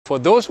For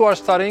those who are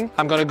starting,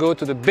 I'm going to go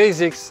to the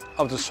basics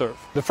of the serve.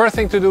 The first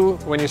thing to do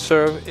when you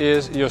serve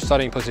is your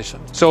starting position.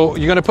 So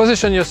you're going to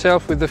position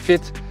yourself with the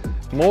feet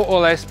more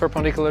or less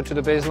perpendicular to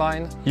the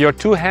baseline. Your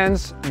two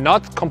hands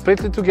not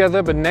completely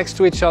together but next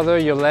to each other,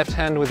 your left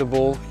hand with the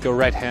ball, your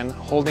right hand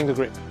holding the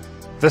grip.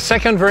 The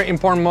second very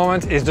important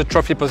moment is the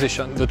trophy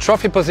position. The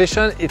trophy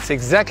position, it's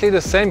exactly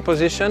the same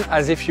position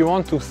as if you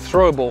want to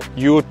throw a ball.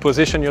 You would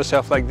position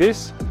yourself like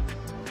this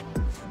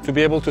to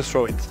be able to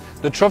throw it.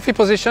 The trophy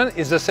position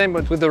is the same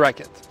but with the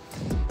racket.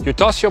 You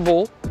toss your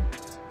ball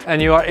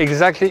and you are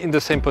exactly in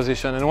the same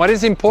position. And what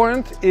is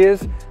important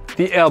is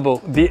the elbow.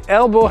 The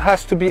elbow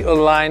has to be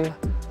aligned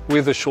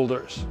with the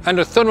shoulders. And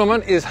the third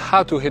moment is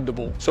how to hit the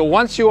ball. So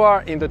once you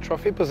are in the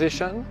trophy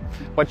position,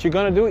 what you're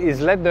going to do is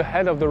let the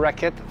head of the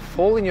racket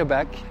fall in your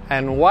back.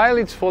 And while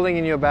it's falling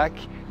in your back,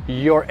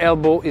 your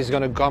elbow is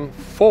going to come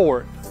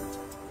forward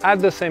at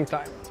the same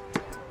time.